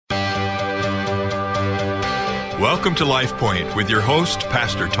Welcome to Life Point with your host,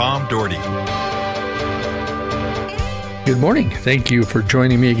 Pastor Tom Dougherty. Good morning. Thank you for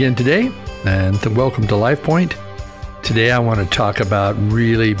joining me again today, and welcome to Life Point. Today I want to talk about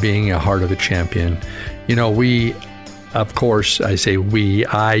really being a heart of a champion. You know, I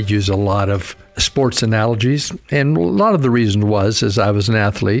use a lot of sports analogies, and a lot of the reason is I was an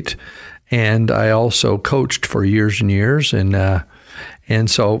athlete, and I also coached for years and years, and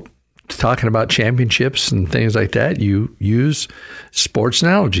so talking about championships and things like that, you use sports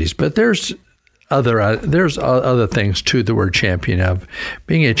analogies. But there's other things too that we're a champion of.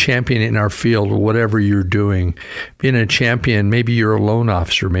 Being a champion in our field, whatever you're doing, being a champion, maybe you're a loan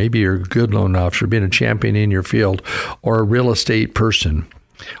officer, maybe you're a good loan officer, being a champion in your field, or a real estate person,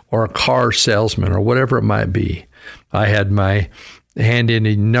 or a car salesman, or whatever it might be. I had my hand in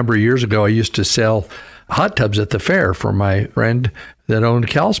a number of years ago. I used to sell hot tubs at the fair for my friend that owned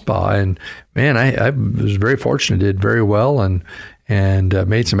Cal Spa, and man, I was very fortunate, did very well, and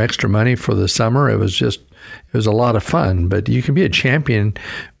made some extra money for the summer. It was a lot of fun. But you can be a champion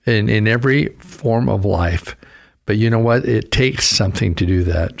in every form of life. But you know what? It takes something to do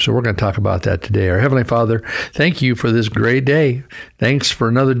that. So we're going to talk about that today. Our Heavenly Father, thank you for this great day. Thanks for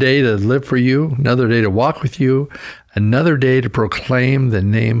another day to live for you, another day to walk with you, another day to proclaim the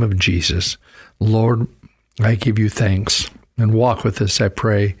name of Jesus. Lord, I give you thanks, and walk with us, I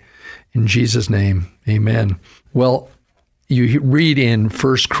pray. In Jesus' name, amen. Well, you read in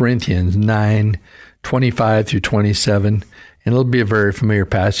 1 Corinthians 9, 25 through 27, and it'll be a very familiar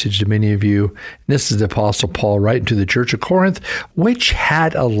passage to many of you. And this is the Apostle Paul writing to the church of Corinth, which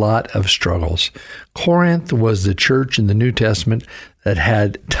had a lot of struggles. Corinth was the church in the New Testament that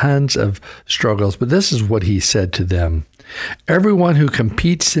had tons of struggles, but this is what he said to them. Everyone who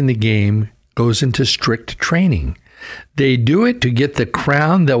competes in the game goes into strict training. They do it to get the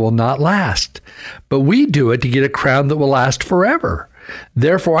crown that will not last, but we do it to get a crown that will last forever.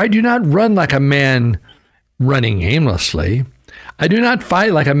 Therefore, I do not run like a man running aimlessly. I do not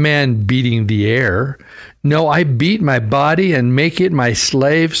fight like a man beating the air. No, I beat my body and make it my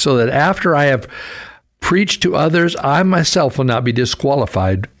slave, so that after I have preached to others, I myself will not be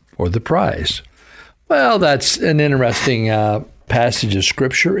disqualified for the prize. Well, that's an interesting passage of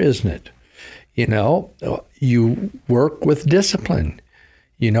Scripture, isn't it? You know, you work with discipline.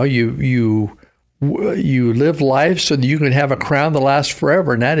 You know, you live life so that you can have a crown that lasts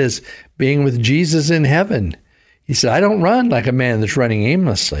forever, and that is being with Jesus in heaven. He said, I don't run like a man that's running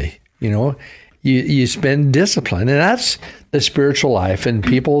aimlessly. You know, you spend discipline, and that's the spiritual life, and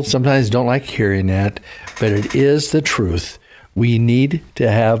people sometimes don't like hearing that, but it is the truth. We need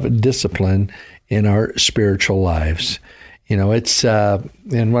to have discipline in our spiritual lives. You know, it's,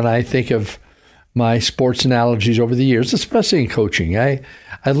 and when I think of my sports analogies over the years, especially in coaching, I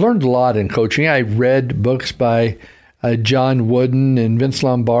learned a lot in coaching. I read books by John Wooden and Vince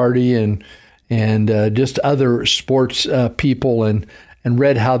Lombardi and just other sports people, and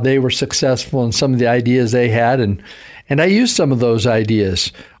read how they were successful and some of the ideas they had, and I used some of those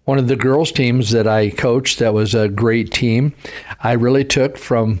ideas. One of the girls' teams that I coached, that was a great team, I really took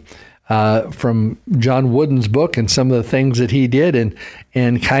from John Wooden's book and some of the things that he did,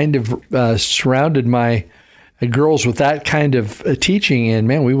 and kind of surrounded my girls with that kind of teaching. And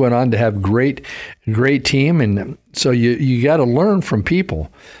man, we went on to have great team. And so you got to learn from people.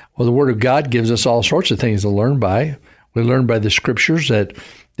 Well, the Word of God gives us all sorts of things to learn by. We learn by the Scriptures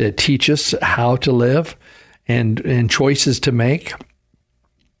that teach us how to live and choices to make.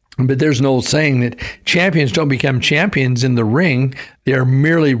 But there's an old saying that champions don't become champions in the ring. They are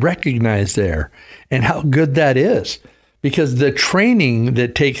merely recognized there. And how good that is, because the training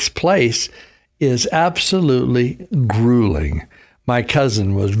that takes place is absolutely grueling. My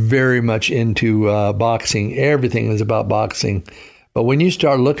cousin was very much into boxing. Everything was about boxing. But when you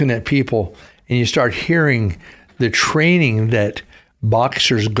start looking at people and you start hearing the training that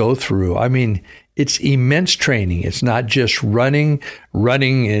boxers go through, I mean, it's immense training. It's not just running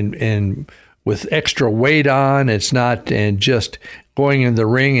and with extra weight on. It's not and just going in the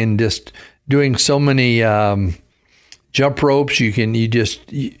ring and just doing so many jump ropes.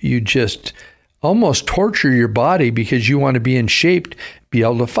 You just almost torture your body because you want to be in shape to be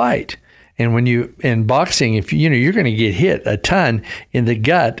able to fight. And when in boxing, if you're going to get hit a ton in the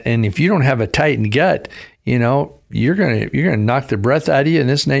gut, and if you don't have a tight gut, you're gonna knock the breath out of you, and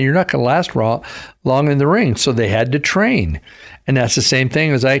this and that. You're not gonna last long in the ring. So they had to train, and that's the same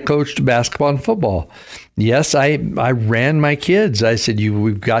thing as I coached basketball and football. Yes, I ran my kids. I said,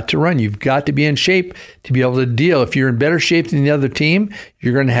 we've got to run. You've got to be in shape to be able to deal. If you're in better shape than the other team,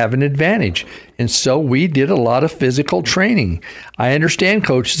 you're going to have an advantage. And so we did a lot of physical training. I understand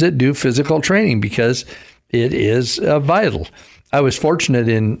coaches that do physical training because It is vital. I was fortunate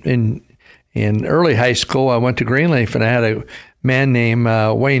in early high school. I went to Greenleaf, and I had a man named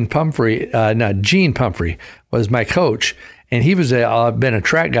Gene Pumphrey was my coach. And he was been a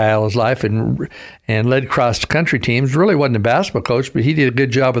track guy all his life and led cross-country teams. Really wasn't a basketball coach, but he did a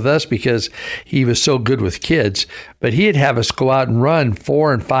good job with us because he was so good with kids. But he'd have us go out and run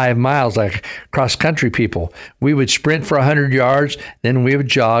 4 and 5 miles like cross-country people. We would sprint for 100 yards, then we would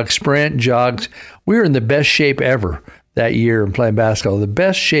jog, sprint, jogs. We were in the best shape ever that year in playing basketball, the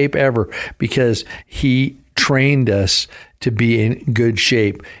best shape ever because he trained us to be in good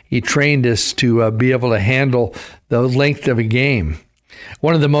shape. He trained us to be able to handle the length of a game.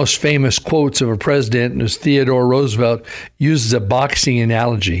 One of the most famous quotes of a president was Theodore Roosevelt uses a boxing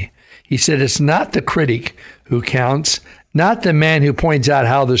analogy. He said, "It's not the critic who counts, not the man who points out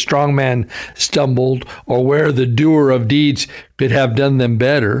how the strong man stumbled or where the doer of deeds could have done them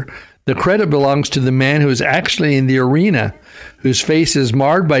better. The credit belongs to the man who is actually in the arena, whose face is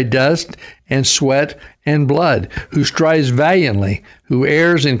marred by dust and sweat and blood, who strives valiantly, who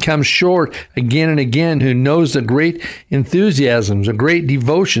errs and comes short again and again, who knows the great enthusiasms, the great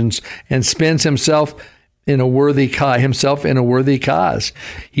devotions, and spends himself in a worthy cause.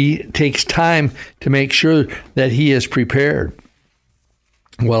 He takes time to make sure that he is prepared."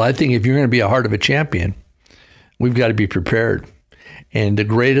 Well, I think if you're going to be a heart of a champion, we've got to be prepared. And the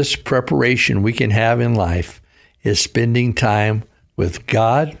greatest preparation we can have in life is spending time with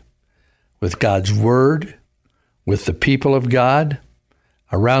God, with God's Word, with the people of God,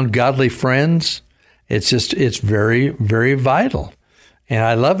 around godly friends. It's very, very vital. And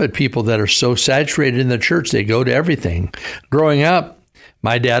I love it, people that are so saturated in the church, they go to everything. Growing up,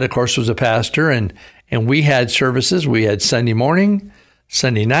 my dad, of course, was a pastor, and we had services. We had Sunday morning,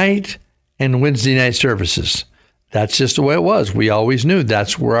 Sunday night, and Wednesday night services. That's just the way it was. We always knew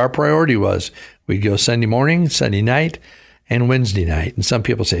that's where our priority was. We'd go Sunday morning, Sunday night, and Wednesday night. And some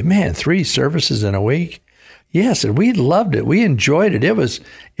people say, "Man, 3 services in a week?" Yes, and we loved it. We enjoyed it. It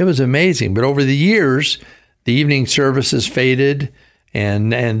was amazing. But over the years, the evening services faded,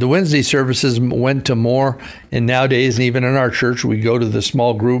 and the Wednesday services went to more. And nowadays, and even in our church, we go to the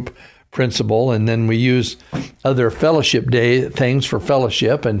small group principle, and then we use other fellowship day things for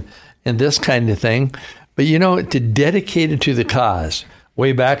fellowship and this kind of thing. But, to dedicate it to the cause,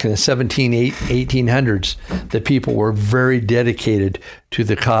 way back in the 1800s, the people were very dedicated to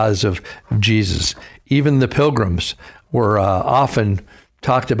the cause of Jesus. Even the Pilgrims were often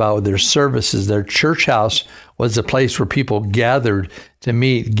talked about with their services. Their church house was a place where people gathered to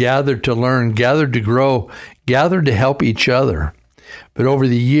meet, gathered to learn, gathered to grow, gathered to help each other. But over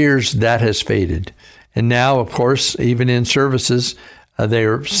the years, that has faded. And now, of course, even in services,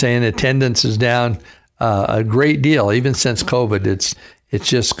 they're saying attendance is down a great deal. Even since COVID, it's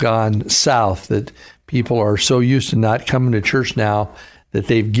just gone south, that people are so used to not coming to church now that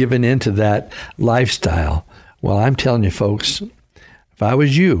they've given into that lifestyle. Well, I'm telling you, folks, if I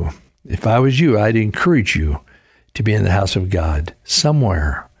was you, I'd encourage you to be in the house of God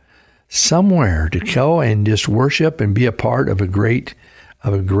somewhere to go and just worship and be a part of a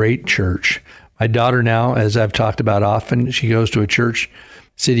great church. My daughter now, as I've talked about often, she goes to a church,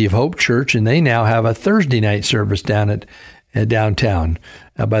 City of Hope Church, and they now have a Thursday night service down at downtown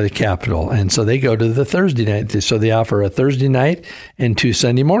by the Capitol. And so they go to the Thursday night. So they offer a Thursday night and 2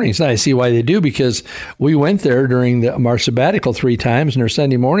 Sunday mornings. Now I see why they do, because we went there during our sabbatical 3 times, and our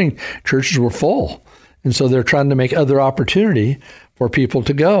Sunday morning churches were full. And so they're trying to make other opportunity for people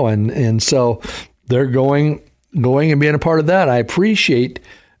to go. And so they're going and being a part of that. I appreciate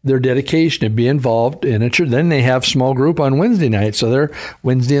their dedication to be involved in a church. Then they have small group on Wednesday nights. So they're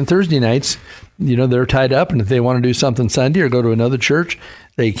Wednesday and Thursday nights, they're tied up. And if they want to do something Sunday or go to another church,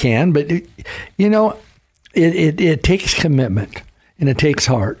 they can. But, it takes commitment and it takes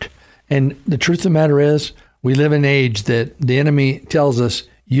heart. And the truth of the matter is, we live in an age that the enemy tells us,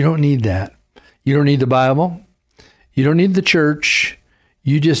 you don't need that. You don't need the Bible. You don't need the church.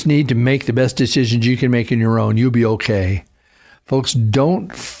 You just need to make the best decisions you can make on your own. You'll be okay. Folks,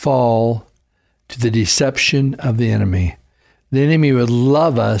 don't fall to the deception of the enemy. The enemy would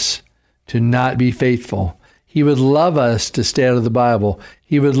love us to not be faithful. He would love us to stay out of the Bible.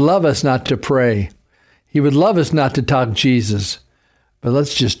 He would love us not to pray. He would love us not to talk Jesus. But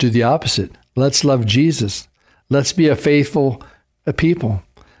let's just do the opposite. Let's love Jesus. Let's be a faithful people.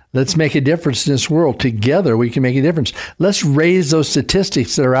 Let's make a difference in this world. Together, we can make a difference. Let's raise those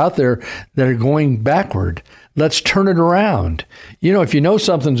statistics that are out there that are going backward. Let's turn it around. If you know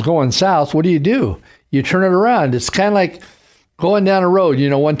something's going south, what do? You turn it around. It's kind of like going down a road.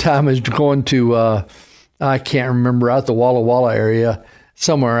 One time I was going to, I can't remember, out the Walla Walla area,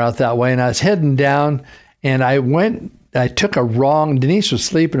 somewhere out that way, and I was heading down, And Denise was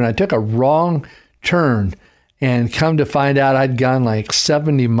sleeping, and I took a wrong turn, and come to find out I'd gone like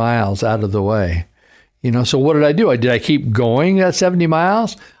 70 miles out of the way. So what did I do? Did I keep going at 70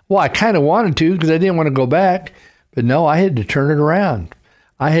 miles? Well, I kind of wanted to because I didn't want to go back. But no, I had to turn it around.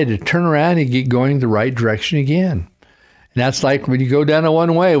 I had to turn around and get going the right direction again. And that's like when you go down a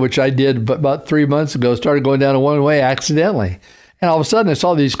one-way, which I did about 3 months ago, started going down a one-way accidentally. And all of a sudden, I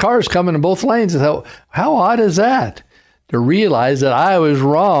saw these cars coming in both lanes. I thought, how odd is that? To realize that I was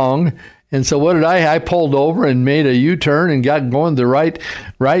wrong. And so what did I pulled over and made a U-turn and got going the right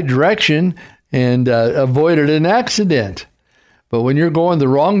direction and avoided an accident. But when you're going the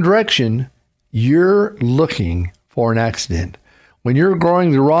wrong direction, you're looking for an accident. When you're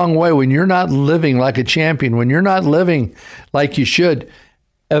going the wrong way, when you're not living like a champion, when you're not living like you should,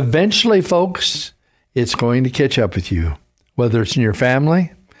 eventually, folks, it's going to catch up with you. Whether it's in your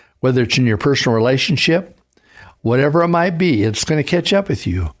family, whether it's in your personal relationship, whatever it might be, it's going to catch up with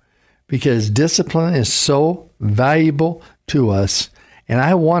you because discipline is so valuable to us. And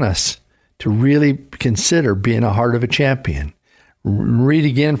I want us to really consider being a heart of a champion. Read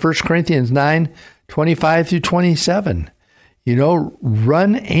again 1 Corinthians 9:25 through 27.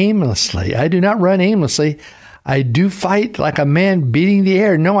 Run aimlessly. I do not run aimlessly. I do fight like a man beating the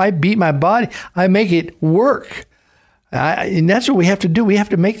air. No, I beat my body. I make it work. And that's what we have to do. We have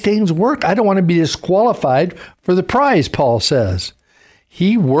to make things work. I don't want to be disqualified for the prize, Paul says.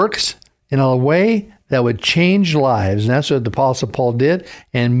 He works in a way that would change lives. And that's what the Apostle Paul did.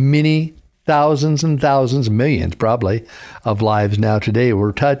 And many thousands and thousands, millions probably, of lives now today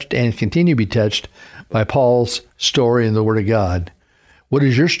were touched and continue to be touched by Paul's story in the Word of God. What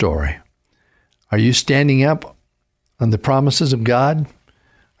is your story? Are you standing up on the promises of God?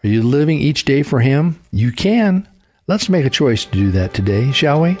 Are you living each day for Him? You can. Let's make a choice to do that today,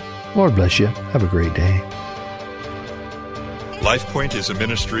 shall we? Lord bless you. Have a great day. LifePoint is a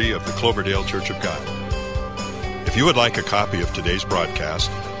ministry of the Cloverdale Church of God. If you would like a copy of today's broadcast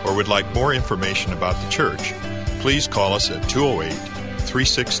or would like more information about the church, please call us at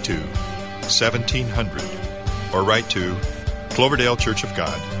 208-362-1700 or write to Cloverdale Church of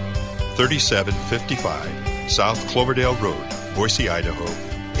God, 3755 South Cloverdale Road, Boise, Idaho,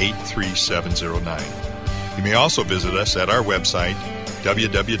 83709. You may also visit us at our website,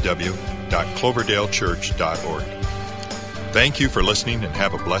 www.cloverdalechurch.org. Thank you for listening and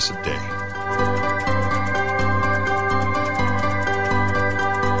have a blessed day.